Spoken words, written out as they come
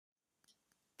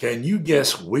Can you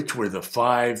guess which were the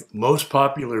 5 most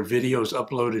popular videos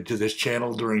uploaded to this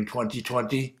channel during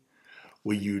 2020?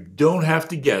 Well, you don't have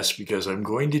to guess because I'm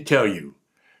going to tell you.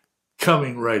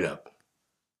 Coming right up.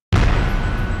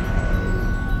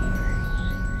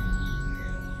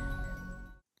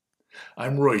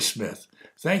 I'm Roy Smith.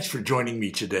 Thanks for joining me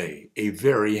today. A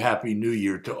very happy new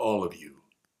year to all of you.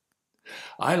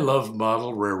 I love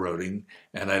model railroading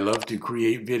and I love to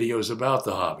create videos about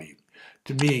the hobby.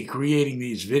 To me, creating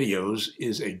these videos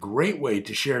is a great way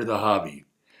to share the hobby.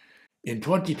 In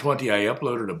 2020, I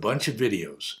uploaded a bunch of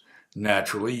videos.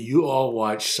 Naturally, you all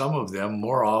watch some of them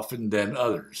more often than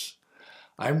others.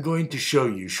 I'm going to show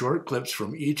you short clips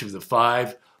from each of the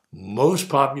 5 most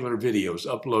popular videos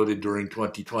uploaded during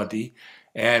 2020,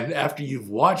 and after you've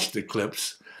watched the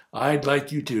clips, I'd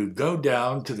like you to go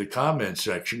down to the comments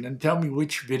section and tell me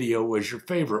which video was your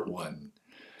favorite one.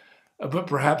 But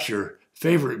perhaps your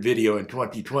favorite video in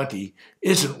 2020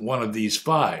 isn't one of these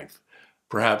 5.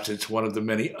 Perhaps it's one of the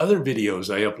many other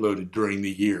videos I uploaded during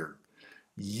the year.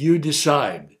 You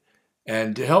decide.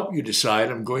 And to help you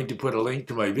decide, I'm going to put a link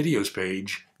to my videos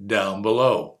page down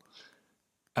below.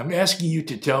 I'm asking you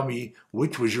to tell me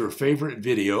which was your favorite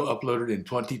video uploaded in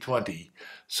 2020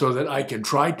 so that I can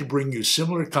try to bring you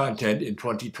similar content in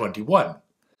 2021.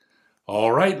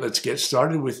 All right, let's get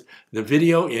started with the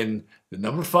video in the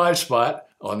number 5 spot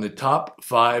on the top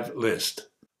 5 list.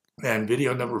 And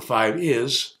video number 5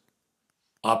 is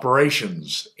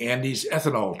Operations, Andy's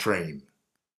Ethanol Train.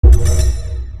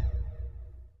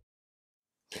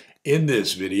 In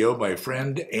this video, my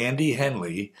friend Andy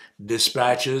Henley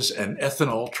dispatches an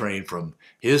ethanol train from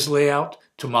his layout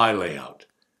to my layout.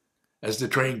 As the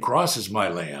train crosses my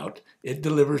layout, it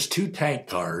delivers 2 tank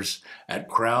cars at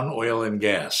Crown Oil and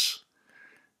Gas.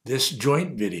 This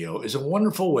joint video is a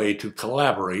wonderful way to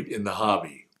collaborate in the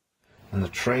hobby. And the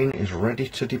train is ready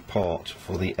to depart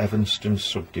for the Evanston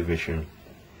subdivision.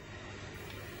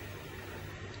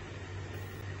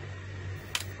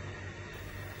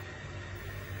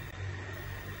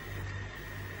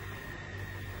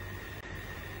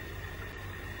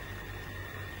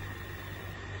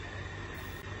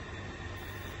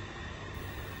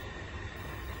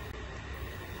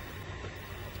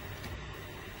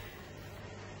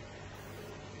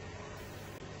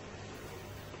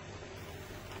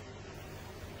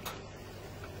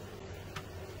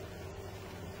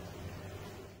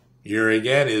 Here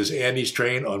again is Andy's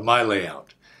train on my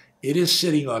layout. It is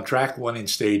sitting on track 1 in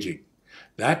staging.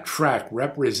 That track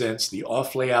represents the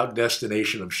off-layout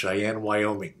destination of Cheyenne,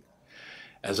 Wyoming.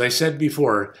 As I said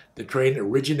before, the train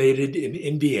originated in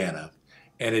Indiana,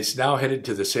 and it's now headed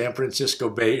to the San Francisco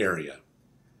Bay Area.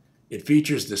 It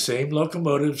features the same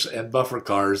locomotives and buffer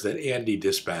cars that Andy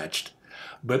dispatched,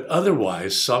 but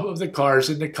otherwise some of the cars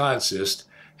in the consist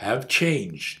have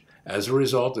changed as a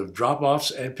result of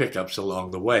drop-offs and pickups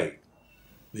along the way.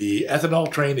 The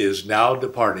ethanol train is now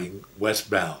departing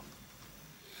westbound.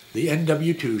 The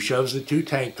NW2 shoves the 2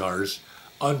 tank cars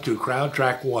onto Crown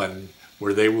Track 1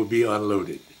 where they will be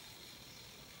unloaded.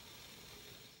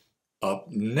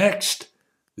 Up next,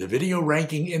 the video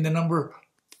ranking in the number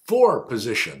 4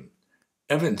 position,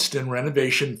 Evanston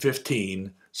Renovation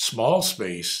 15, Small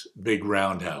Space, Big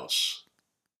Roundhouse.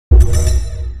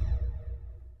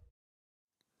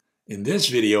 In this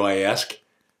video, I ask,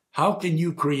 how can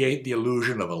you create the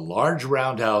illusion of a large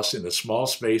roundhouse in a small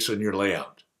space on your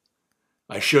layout?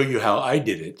 I show you how I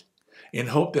did it, in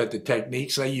hope that the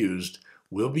techniques I used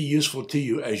will be useful to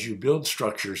you as you build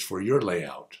structures for your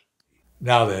layout.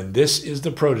 Now then, this is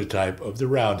the prototype of the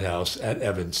roundhouse at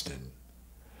Evanston.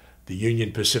 The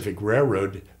Union Pacific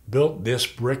Railroad built this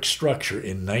brick structure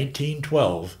in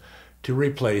 1912 to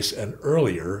replace an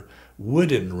earlier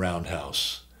wooden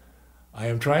roundhouse. I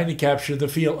am trying to capture the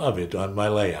feel of it on my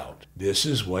layout. This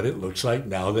is what it looks like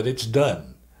now that it's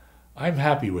done. I'm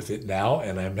happy with it now,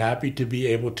 and I'm happy to be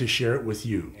able to share it with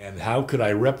you. And how could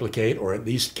I replicate or at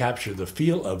least capture the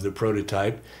feel of the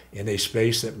prototype in a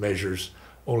space that measures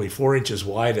only 4 inches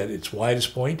wide at its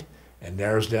widest point and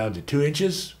narrows down to 2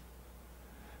 inches?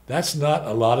 That's not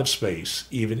a lot of space,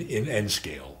 even in N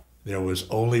scale. There was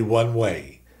only one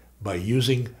way, by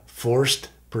using forced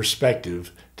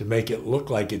perspective to make it look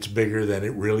like it's bigger than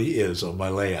it really is on my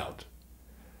layout.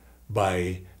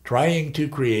 By trying to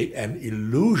create an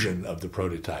illusion of the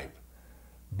prototype,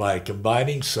 by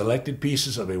combining selected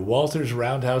pieces of a Walters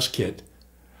roundhouse kit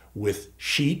with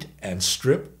sheet and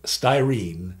strip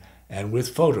styrene and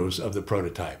with photos of the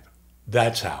prototype.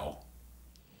 That's how.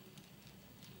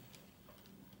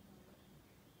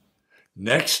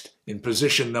 Next, in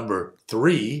position number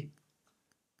 3,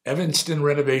 Evanston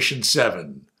Renovation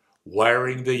 7,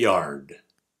 Wiring the Yard.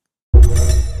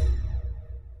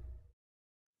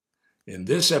 In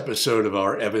this episode of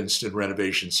our Evanston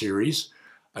renovation series,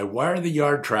 I wire the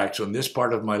yard tracks on this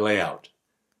part of my layout.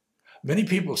 Many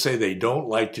people say they don't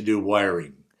like to do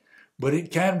wiring, but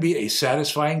it can be a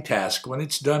satisfying task when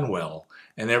it's done well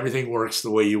and everything works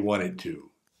the way you want it to.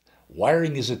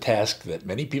 Wiring is a task that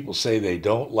many people say they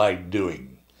don't like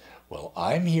doing. Well,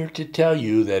 I'm here to tell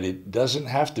you that it doesn't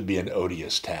have to be an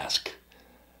odious task.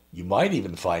 You might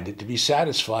even find it to be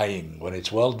satisfying when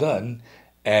it's well done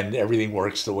and everything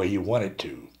works the way you want it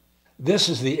to. This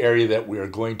is the area that we are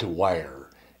going to wire.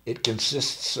 It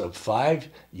consists of 5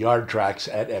 yard tracks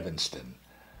at Evanston.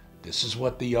 This is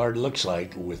what the yard looks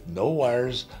like with no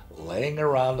wires laying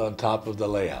around on top of the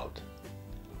layout.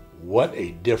 What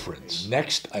a difference.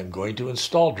 Next, I'm going to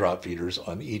install drop feeders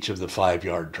on each of the 5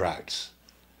 yard tracks.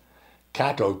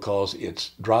 Cato calls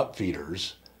its drop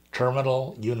feeders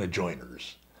terminal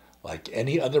unijoiners. Like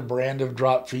any other brand of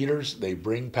drop feeders, they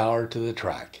bring power to the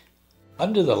track.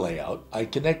 Under the layout, I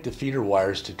connect the feeder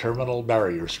wires to terminal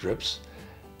barrier strips,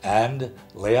 and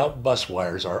layout bus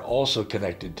wires are also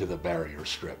connected to the barrier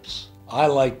strips. I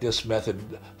like this method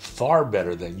far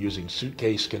better than using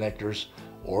suitcase connectors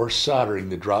or soldering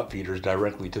the drop feeders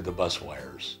directly to the bus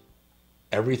wires.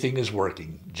 Everything is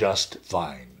working just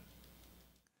fine.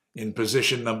 In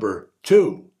position number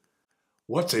 2,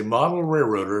 what's a model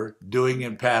railroader doing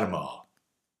in Panama?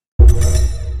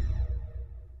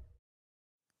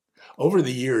 Over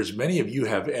the years, many of you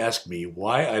have asked me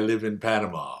why I live in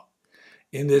Panama.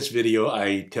 In this video,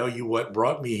 I tell you what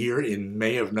brought me here in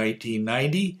May of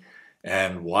 1990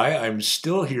 and why I'm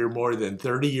still here more than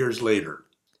 30 years later.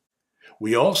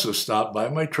 We also stop by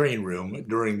my train room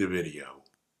during the video.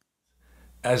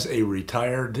 As a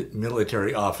retired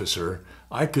military officer,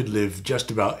 I could live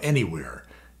just about anywhere,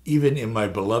 even in my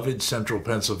beloved central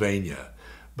Pennsylvania,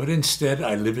 but instead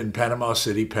I live in Panama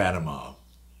City, Panama.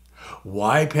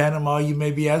 Why Panama, you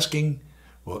may be asking?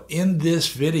 Well, in this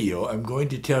video, I'm going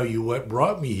to tell you what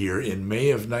brought me here in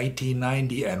May of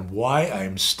 1990 and why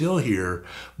I'm still here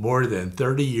more than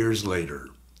 30 years later.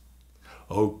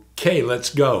 Okay,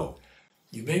 let's go.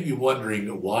 You may be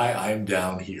wondering why I'm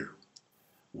down here.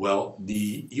 Well,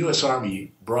 the U.S.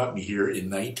 Army brought me here in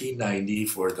 1990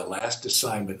 for the last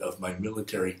assignment of my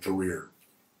military career.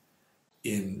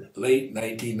 In late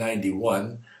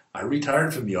 1991, I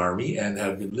retired from the Army and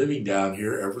have been living down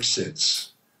here ever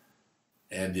since.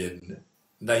 And in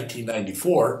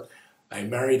 1994, I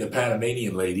married a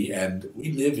Panamanian lady, and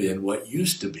we live in what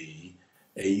used to be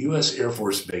a U.S. Air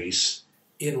Force base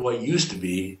in what used to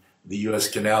be the U.S.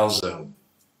 Canal Zone.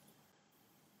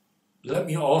 Let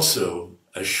me also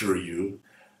assure you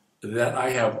that I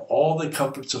have all the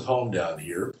comforts of home down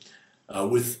here,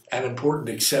 with an important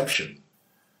exception.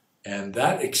 And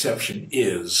that exception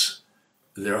is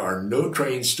there are no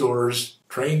train stores,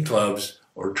 train clubs,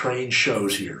 or train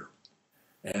shows here.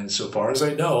 And so far as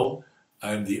I know,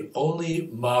 I'm the only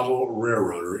model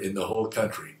railroader in the whole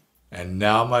country. And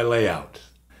now my layout.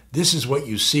 This is what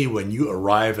you see when you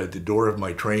arrive at the door of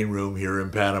my train room here in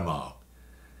Panama.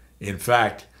 In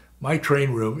fact, my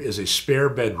train room is a spare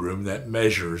bedroom that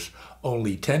measures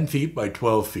only 10 feet by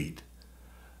 12 feet.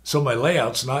 So my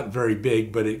layout's not very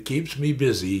big, but it keeps me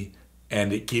busy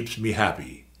and it keeps me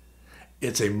happy.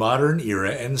 It's a modern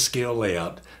era N-scale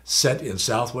layout set in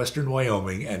southwestern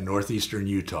Wyoming and northeastern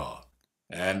Utah.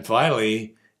 And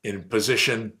finally, in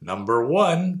position number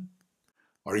 1,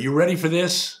 are you ready for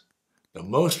this? The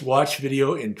most watched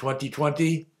video in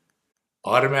 2020?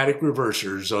 Automatic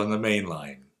reversers on the main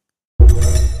line.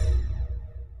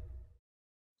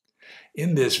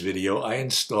 In this video, I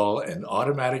install an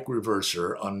automatic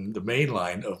reverser on the main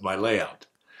line of my layout.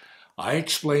 I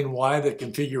explain why the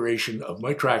configuration of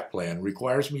my track plan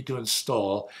requires me to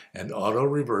install an auto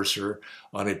reverser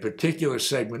on a particular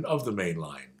segment of the main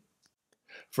line.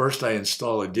 First, I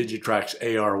install a Digitrax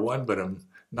AR1, but I'm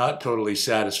not totally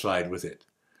satisfied with it.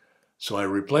 So I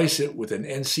replace it with an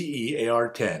NCE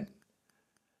AR10.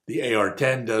 The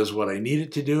AR10 does what I need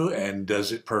it to do and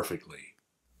does it perfectly.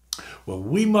 Well,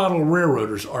 we model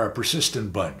railroaders are a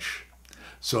persistent bunch.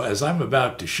 So as I'm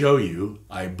about to show you,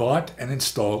 I bought and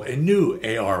installed a new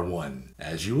AR1.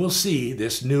 As you will see,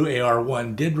 this new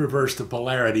AR1 did reverse the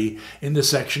polarity in the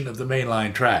section of the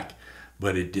mainline track,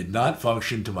 but it did not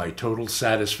function to my total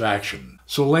satisfaction.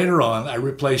 So later on, I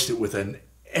replaced it with an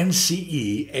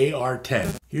NCE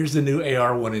AR10. Here's the new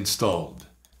AR1 installed.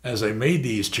 As I made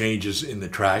these changes in the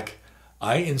track,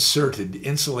 I inserted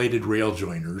insulated rail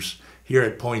joiners here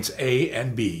at points A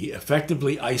and B,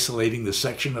 effectively isolating the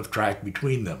section of track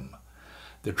between them.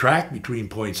 The track between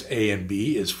points A and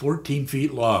B is 14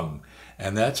 feet long,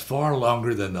 and that's far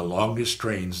longer than the longest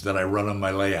trains that I run on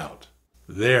my layout.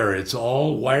 There, it's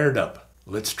all wired up.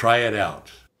 Let's try it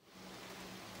out.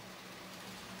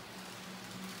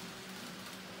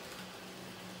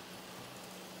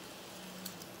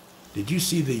 Did you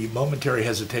see the momentary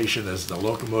hesitation as the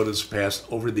locomotives passed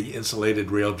over the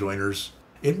insulated rail joiners?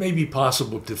 It may be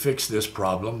possible to fix this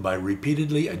problem by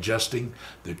repeatedly adjusting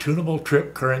the tunable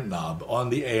trip current knob on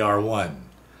the AR1.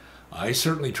 I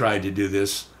certainly tried to do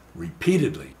this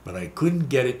repeatedly, but I couldn't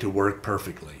get it to work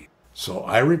perfectly. So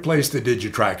I replaced the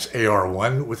Digitrax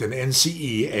AR1 with an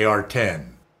NCE AR10.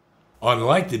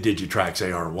 Unlike the Digitrax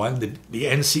AR1, the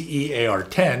NCE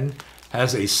AR10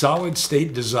 has a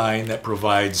solid-state design that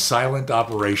provides silent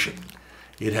operation.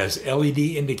 It has LED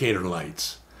indicator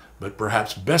lights, but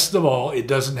perhaps best of all, it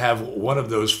doesn't have one of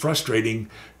those frustrating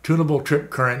tunable trip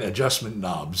current adjustment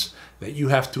knobs that you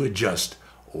have to adjust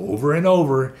over and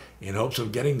over in hopes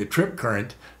of getting the trip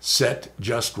current set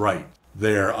just right.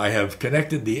 There, I have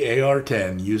connected the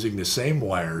AR10 using the same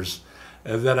wires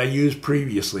that I used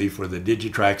previously for the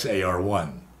Digitrax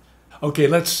AR1. Okay,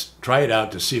 let's try it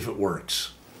out to see if it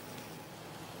works.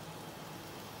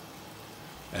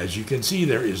 As you can see,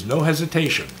 there is no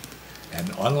hesitation,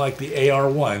 and unlike the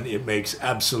AR1, it makes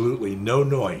absolutely no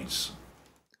noise.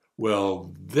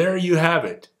 Well, there you have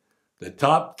it, the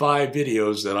top 5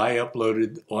 videos that I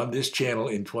uploaded on this channel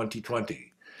in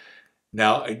 2020.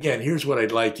 Now, again, here's what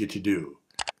I'd like you to do.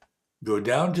 Go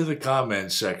down to the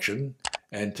comments section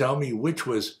and tell me which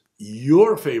was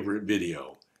your favorite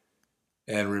video.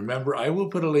 And remember, I will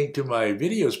put a link to my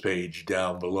videos page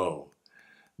down below.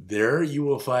 There you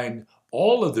will find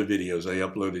all of the videos I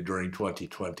uploaded during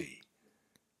 2020.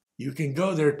 You can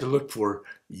go there to look for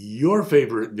your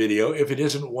favorite video if it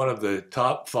isn't one of the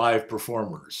top 5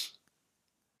 performers.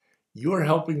 You are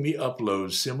helping me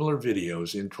upload similar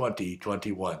videos in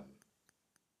 2021.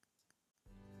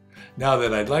 Now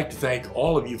then, I'd like to thank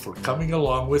all of you for coming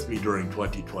along with me during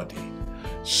 2020.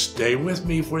 Stay with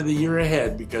me for the year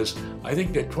ahead because I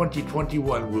think that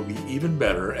 2021 will be even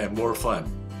better and more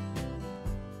fun.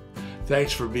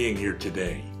 Thanks for being here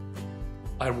today.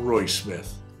 I'm Roy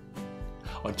Smith.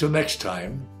 Until next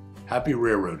time, happy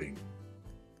railroading.